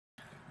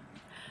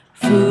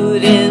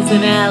Food is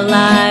an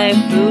ally,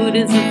 food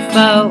is a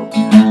foe.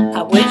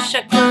 I wish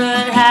I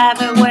could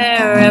have it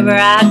wherever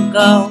I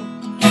go.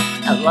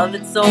 I love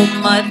it so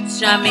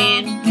much, I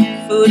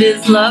mean, food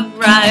is love,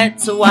 right?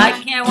 So why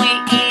can't we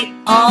eat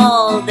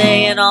all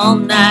day and all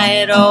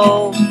night?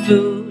 Oh,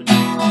 food,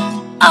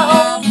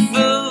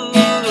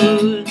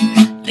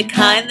 the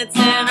kind that's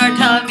in our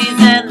tummies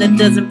and that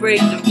doesn't break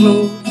the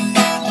rules.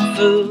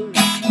 Food,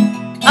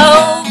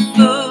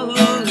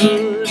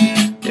 food.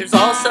 There's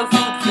also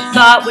food for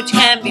thought, which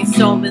can be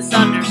so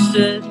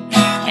misunderstood.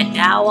 And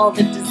now all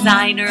the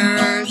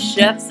designer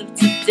chefs of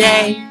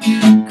today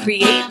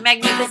create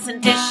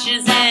magnificent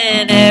dishes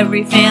in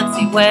every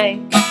fancy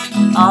way.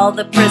 All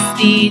the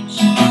prestige,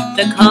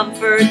 the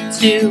comfort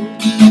too.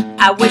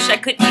 I wish I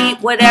could eat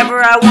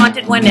whatever I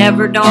wanted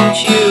whenever, don't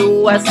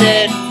you? I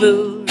said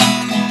food,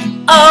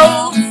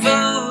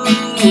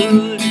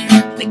 food.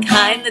 The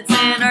kind that's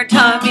in our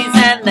tummies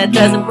and that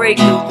doesn't break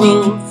the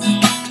rules.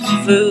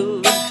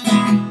 Food,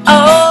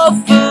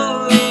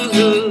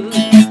 food.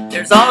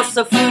 There's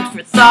also food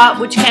for thought,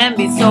 which can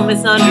be so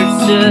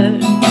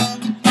misunderstood.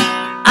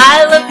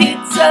 I love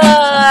pizza,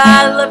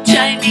 I love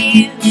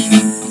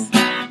Chinese,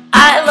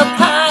 I love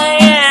pie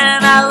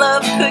and I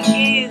love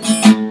cookies.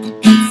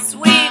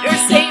 Sweet or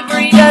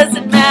savory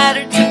doesn't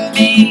matter to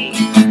me.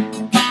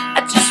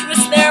 I just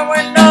wish there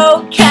were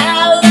no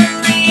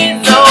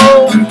calories.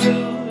 Oh,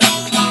 food,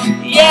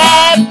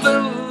 yeah,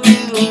 food.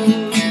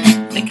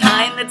 The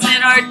kind that's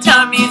in our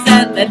tummies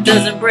and that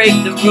doesn't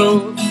break the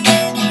rules.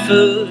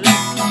 Food,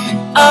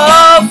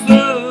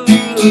 food.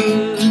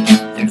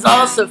 There's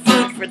also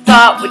food for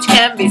thought, which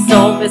can be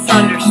so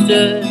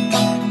misunderstood.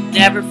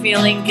 Never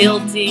feeling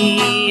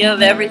guilty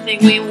of everything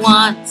we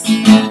want,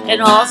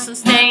 and also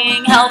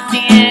staying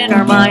healthy in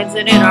our minds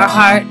and in our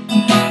heart.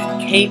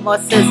 Kate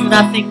Moss says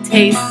nothing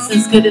tastes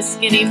as good as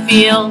skinny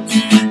feels,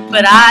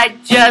 but I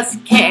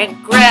just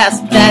can't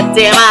grasp that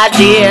damn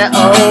idea.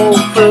 Oh,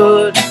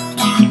 food,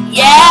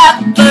 yeah,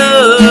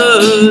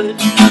 food.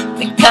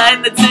 The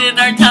kind that's in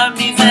our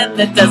tummies and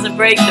that doesn't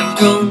break the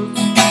rules.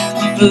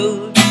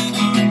 Food,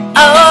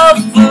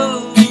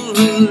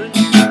 food.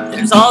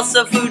 There's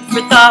also food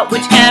for thought,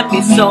 which can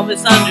be so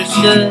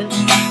misunderstood.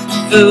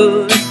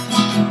 Food,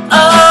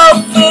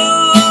 food.